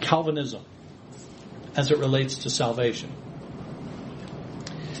Calvinism as it relates to salvation.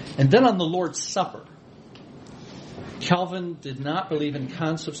 And then on the Lord's Supper, Calvin did not believe in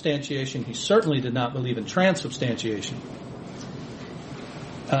consubstantiation. He certainly did not believe in transubstantiation.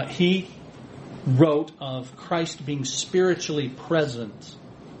 He wrote of Christ being spiritually present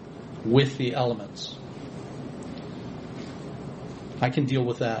with the elements. I can deal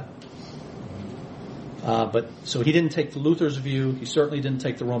with that. So he didn't take the Luther's view. He certainly didn't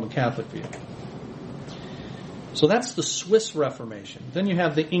take the Roman Catholic view. So that's the Swiss Reformation. Then you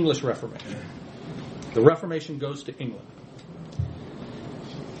have the English Reformation. The Reformation goes to England.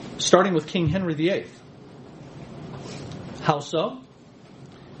 Starting with King Henry VIII. How so?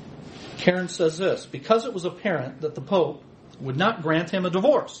 Karen says this, because it was apparent that the Pope would not grant him a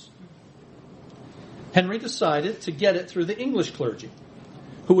divorce, Henry decided to get it through the English clergy,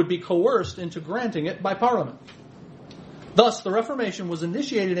 who would be coerced into granting it by Parliament. Thus, the Reformation was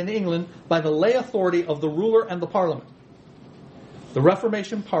initiated in England by the lay authority of the ruler and the Parliament. The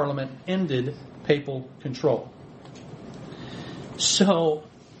Reformation Parliament ended papal control. So,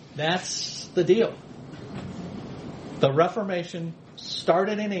 that's the deal. The Reformation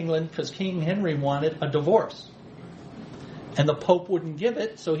started in England because King Henry wanted a divorce. And the Pope wouldn't give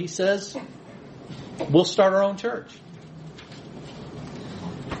it, so he says, we'll start our own church.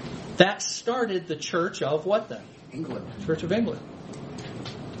 That started the Church of what then? England. Church of England.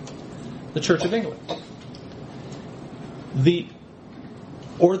 The Church of England. The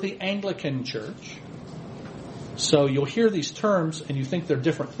Anglican Church. So you'll hear these terms and you think they're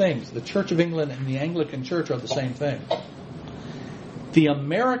different things. The Church of England and the Anglican Church are the same thing. The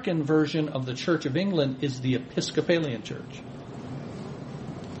American version of the Church of England is the Episcopalian Church.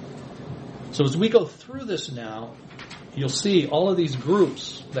 So as we go through this now, you'll see all of these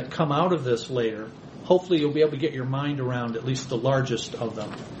groups that come out of this later. Hopefully you'll be able to get your mind around at least the largest of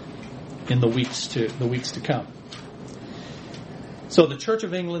them in the weeks to come. So the Church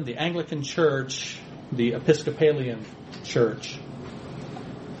of England, the Anglican Church, the Episcopalian Church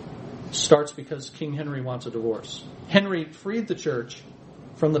starts because King Henry wants a divorce. Henry freed the church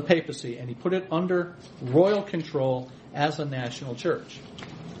from the papacy and he put it under royal control as a national church.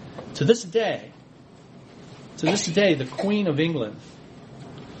 To this day, the Queen of England,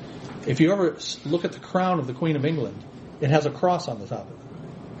 if you ever look at the crown of the Queen of England, it has a cross on the top of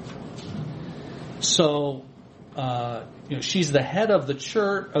it. So, she's the head of the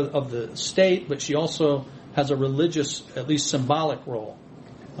church, of the state, but she also has a religious, at least symbolic role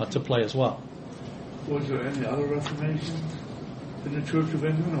to play as well. Was there any other Reformation in the Church of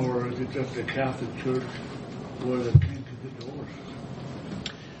England, or is it just a Catholic Church where the king could get divorced?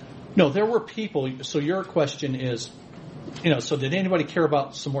 No, there were people. So your question is, so did anybody care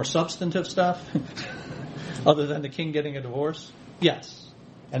about some more substantive stuff other than the king getting a divorce? Yes,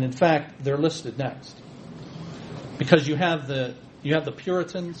 and in fact, they're listed next because you have the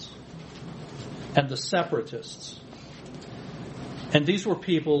Puritans and the Separatists. And these were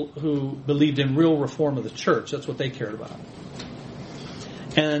people who believed in real reform of the church. That's what they cared about.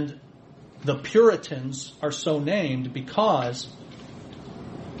 And the Puritans are so named because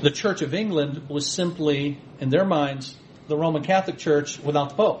the Church of England was simply, in their minds, the Roman Catholic Church without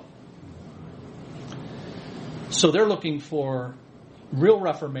the Pope. So they're looking for real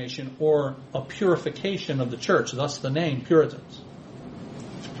reformation or a purification of the church, thus the name Puritans.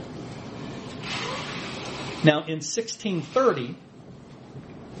 Now in 1630,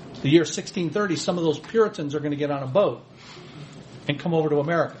 the year 1630, some of those Puritans are going to get on a boat and come over to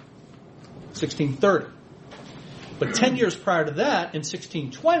America. 1630. But 10 years prior to that, in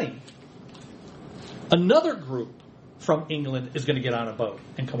 1620, another group from England is going to get on a boat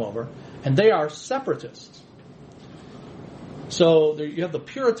and come over, and they are separatists. So there you have the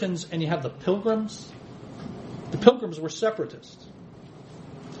Puritans and you have the Pilgrims. The Pilgrims were separatists.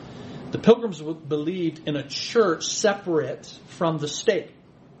 The Pilgrims believed in a church separate from the state.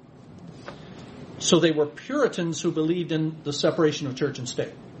 So they were Puritans who believed in the separation of church and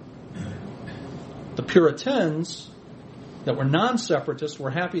state. The Puritans that were non-separatists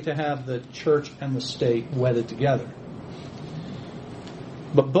were happy to have the church and the state wedded together.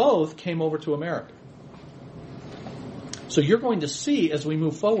 But both came over to America. So you're going to see as we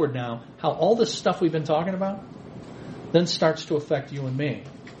move forward now how all this stuff we've been talking about then starts to affect you and me.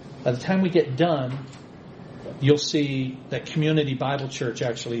 By the time we get done, you'll see that Community Bible Church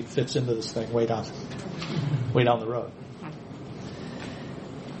actually fits into this thing way down the road.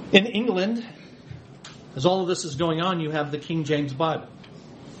 In England, as all of this is going on, you have the King James Bible,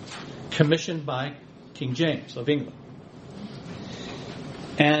 commissioned by King James of England.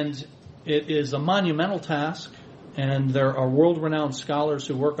 And it is a monumental task, and there are world-renowned scholars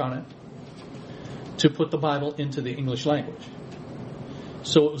who work on it to put the Bible into the English language.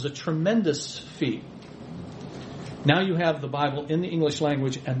 So it was a tremendous feat. Now you have the Bible in the English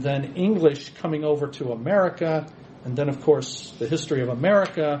language, and then English coming over to America, and then, of course, the history of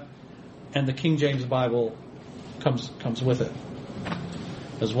America, and the King James Bible comes with it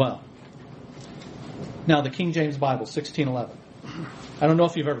as well. Now, the King James Bible, 1611. I don't know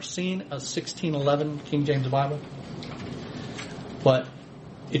if you've ever seen a 1611 King James Bible, but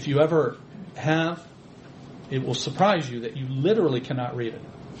if you ever have, it will surprise you that you literally cannot read it.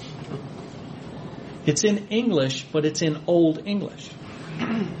 It's in English, but it's in Old English,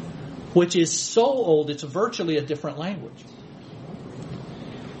 which is so old it's virtually a different language.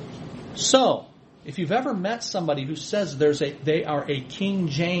 So, if you've ever met somebody who says they are a King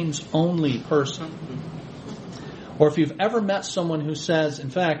James only person, or if you've ever met someone who says,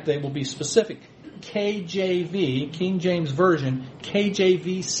 in fact, they will be specific, KJV, King James Version,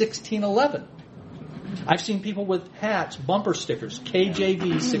 KJV 1611. I've seen people with hats, bumper stickers,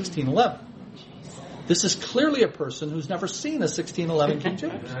 KJV 1611. This is clearly a person who's never seen a 1611 King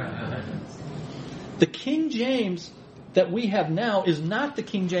James. The King James that we have now is not the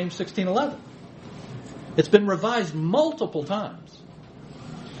King James 1611. It's been revised multiple times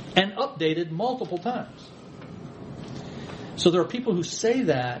and updated multiple times. So there are people who say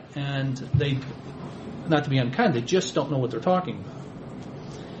that, and they, not to be unkind, they just don't know what they're talking about.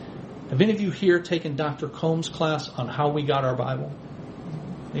 Have any of you here taken Dr. Combs' class on how we got our Bible?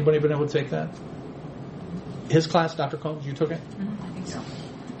 Anybody been able to take that? His class, Dr. Combs, you took it? I think so.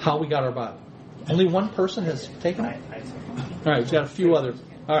 How we got our Bible. Only one person has taken it? All right, we've got a few other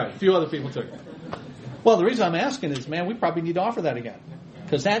people took it. Well, the reason I'm asking is, man, we probably need to offer that again.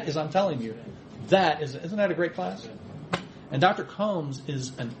 Because that is, I'm telling you, isn't that a great class? And Dr. Combs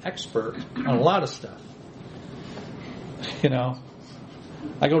is an expert on a lot of stuff. You know,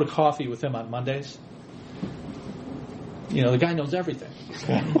 I go to coffee with him on Mondays. You know, the guy knows everything.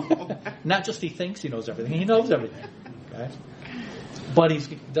 Not just he thinks he knows everything, he knows everything. Okay? But he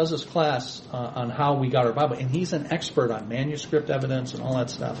does this class on how we got our Bible, and he's an expert on manuscript evidence and all that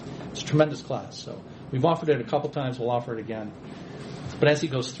stuff. It's a tremendous class. So we've offered it a couple times, we'll offer it again. But as he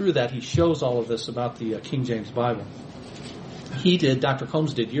goes through that, he shows all of this about the King James Bible. Dr.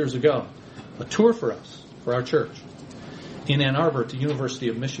 Combs did years ago, a tour for us, for our church, in Ann Arbor at the University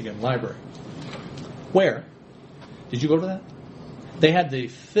of Michigan Library. Where? Did you go to that? They have the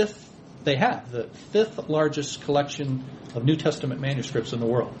fifth largest collection of New Testament manuscripts in the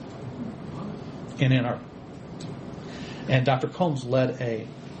world in Ann Arbor. And Dr. Combs led a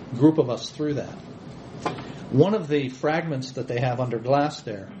group of us through that. One of the fragments that they have under glass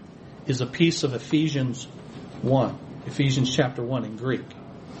there is a piece of Ephesians 1. Ephesians chapter 1 in Greek.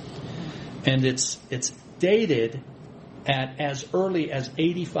 And it's dated at as early as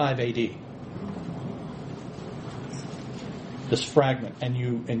 85 AD. This fragment. And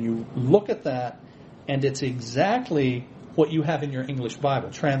you look at that, and it's exactly what you have in your English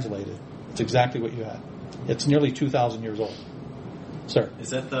Bible, translated. It's exactly what you have. It's nearly 2,000 years old. Sir? Is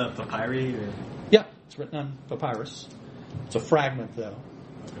that the papyri? Or? Yeah, it's written on papyrus. It's a fragment, though.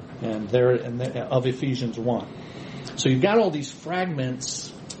 And of Ephesians 1. So you've got all these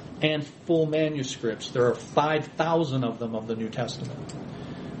fragments and full manuscripts. There are 5,000 of them of the New Testament.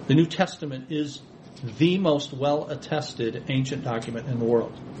 The New Testament is the most well-attested ancient document in the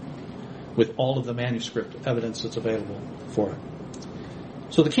world, with all of the manuscript evidence that's available for it.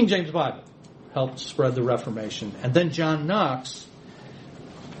 So the King James Bible helped spread the Reformation. And then John Knox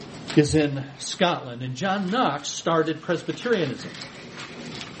is in Scotland, and John Knox started Presbyterianism.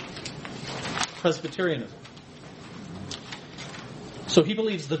 So he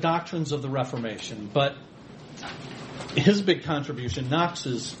believes the doctrines of the Reformation, but his big contribution,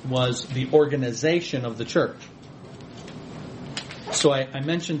 Knox's, was the organization of the church. So I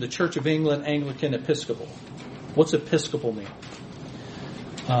mentioned the Church of England, Anglican, Episcopal. What's Episcopal mean?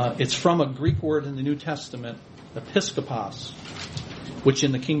 It's from a Greek word in the New Testament, episkopos, which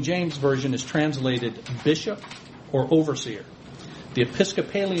in the King James Version is translated bishop or overseer. The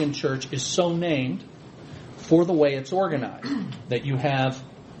Episcopalian Church is so named for the way it's organized, that you have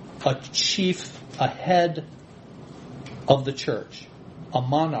a chief, a head of the church, a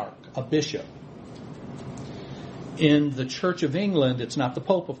monarch, a bishop. In the Church of England, it's not the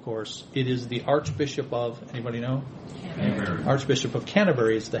Pope, of course. It is the Archbishop of, anybody know? Canterbury. Archbishop of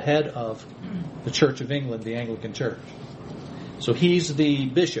Canterbury is the head of the Church of England, the Anglican Church. So he's the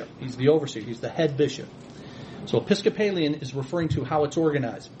bishop, he's the overseer, he's the head bishop. So Episcopalian is referring to how it's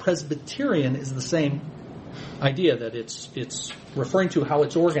organized. Presbyterian is the same idea, that it's referring to how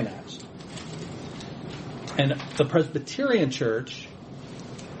it's organized. And the Presbyterian Church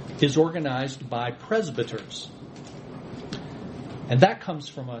is organized by presbyters. And that comes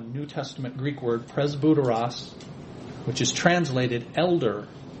from a New Testament Greek word, presbyteros, which is translated elder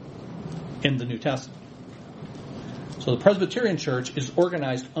in the New Testament. So the Presbyterian Church is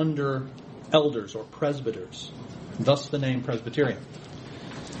organized under elders or presbyters, thus the name Presbyterian.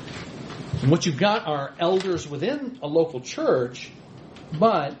 And what you've got are elders within a local church,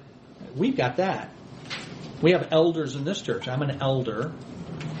 but we've got that. We have elders in this church. I'm an elder.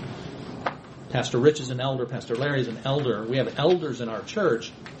 Pastor Rich is an elder. Pastor Larry is an elder. We have elders in our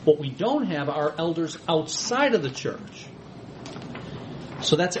church. What we don't have are elders outside of the church.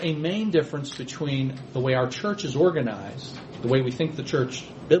 So that's a main difference between the way our church is organized the way we think the church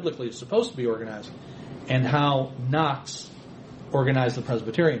biblically is supposed to be organized, and how Knox organized the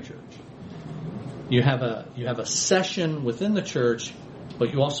Presbyterian Church. You have a session within the church,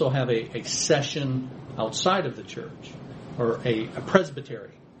 but you also have a session outside of the church, or a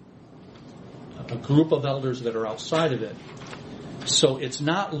presbytery, a group of elders that are outside of it. So it's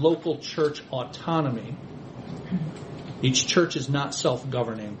not local church autonomy. Each church is not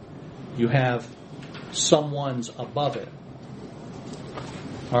self-governing. You have someone's above it.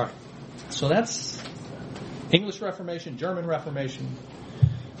 All right. So that's English Reformation, German Reformation,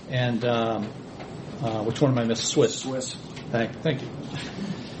 and which one am I missing? Swiss. Thank you.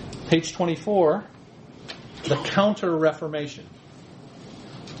 Page 24, the Counter-Reformation.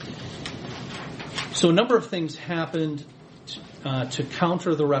 So a number of things happened to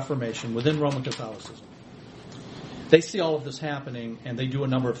counter the Reformation within Roman Catholicism. They see all of this happening, and they do a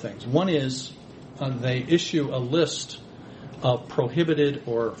number of things. One is they issue a list of prohibited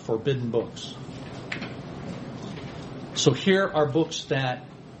or forbidden books. So here are books that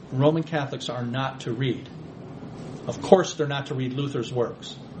Roman Catholics are not to read. Of course, they're not to read Luther's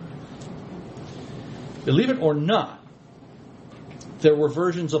works. Believe it or not, there were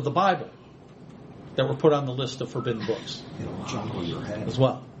versions of the Bible that were put on the list of forbidden books. It'll jumble your head as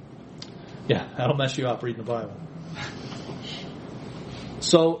well. Yeah, that'll mess you up reading the Bible.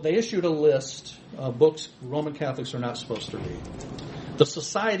 So they issued a list of books Roman Catholics are not supposed to read. The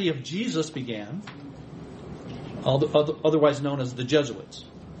Society of Jesus began, otherwise known as the Jesuits.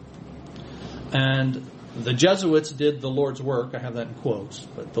 And the Jesuits did the Lord's work, I have that in quotes,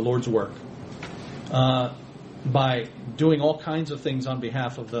 but the Lord's work, by doing all kinds of things on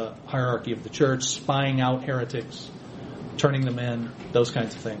behalf of the hierarchy of the church, spying out heretics, turning them in, those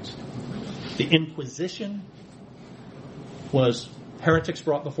kinds of things. The Inquisition was heretics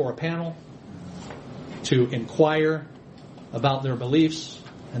brought before a panel to inquire about their beliefs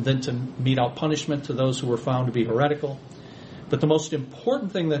and then to mete out punishment to those who were found to be heretical. But the most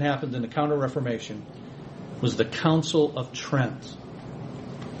important thing that happened in the Counter-Reformation was the Council of Trent.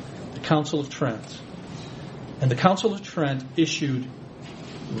 The Council of Trent. And the Council of Trent issued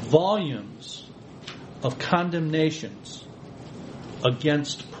volumes of condemnations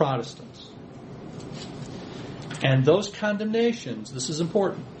against Protestants. And those condemnations, this is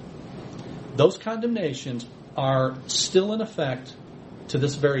important, those condemnations are still in effect to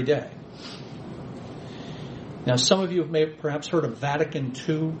this very day. Now, some of you may have perhaps heard of Vatican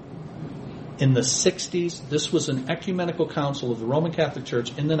II. In the 60s, this was an ecumenical council of the Roman Catholic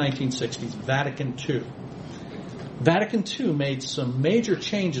Church in the 1960s, Vatican II. Vatican II made some major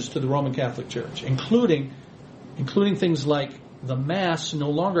changes to the Roman Catholic Church, including things like the Mass no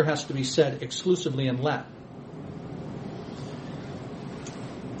longer has to be said exclusively in Latin.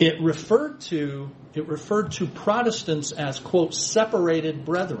 It referred to Protestants as, quote, separated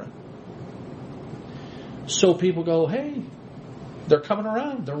brethren. So people go, hey, they're coming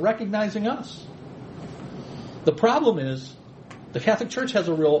around. They're recognizing us. The problem is the Catholic Church has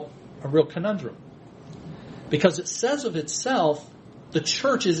a real conundrum. Because it says of itself, the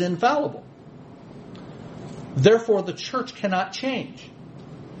church is infallible. Therefore, the church cannot change.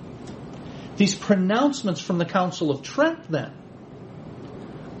 These pronouncements from the Council of Trent, then,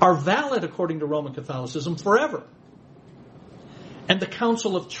 are valid according to Roman Catholicism forever. And the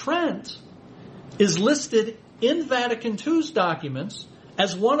Council of Trent is listed in Vatican II's documents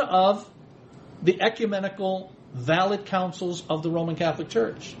as one of the ecumenical valid councils of the Roman Catholic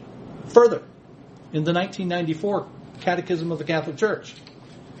Church. Further, in the 1994 Catechism of the Catholic Church,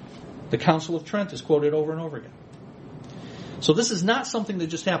 the Council of Trent is quoted over and over again. So this is not something that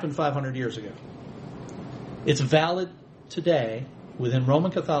just happened 500 years ago. It's valid today within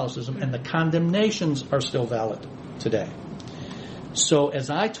Roman Catholicism, and the condemnations are still valid today. So as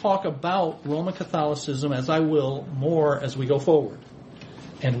I talk about Roman Catholicism, as I will more as we go forward,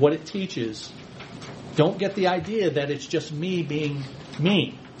 and what it teaches, don't get the idea that it's just me being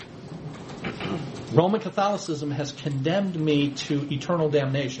me. Roman Catholicism has condemned me to eternal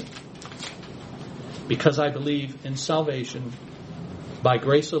damnation because I believe in salvation by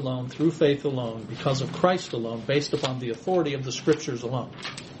grace alone, through faith alone, because of Christ alone, based upon the authority of the Scriptures alone.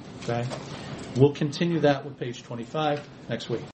 Okay? We'll continue that with page 25 next week.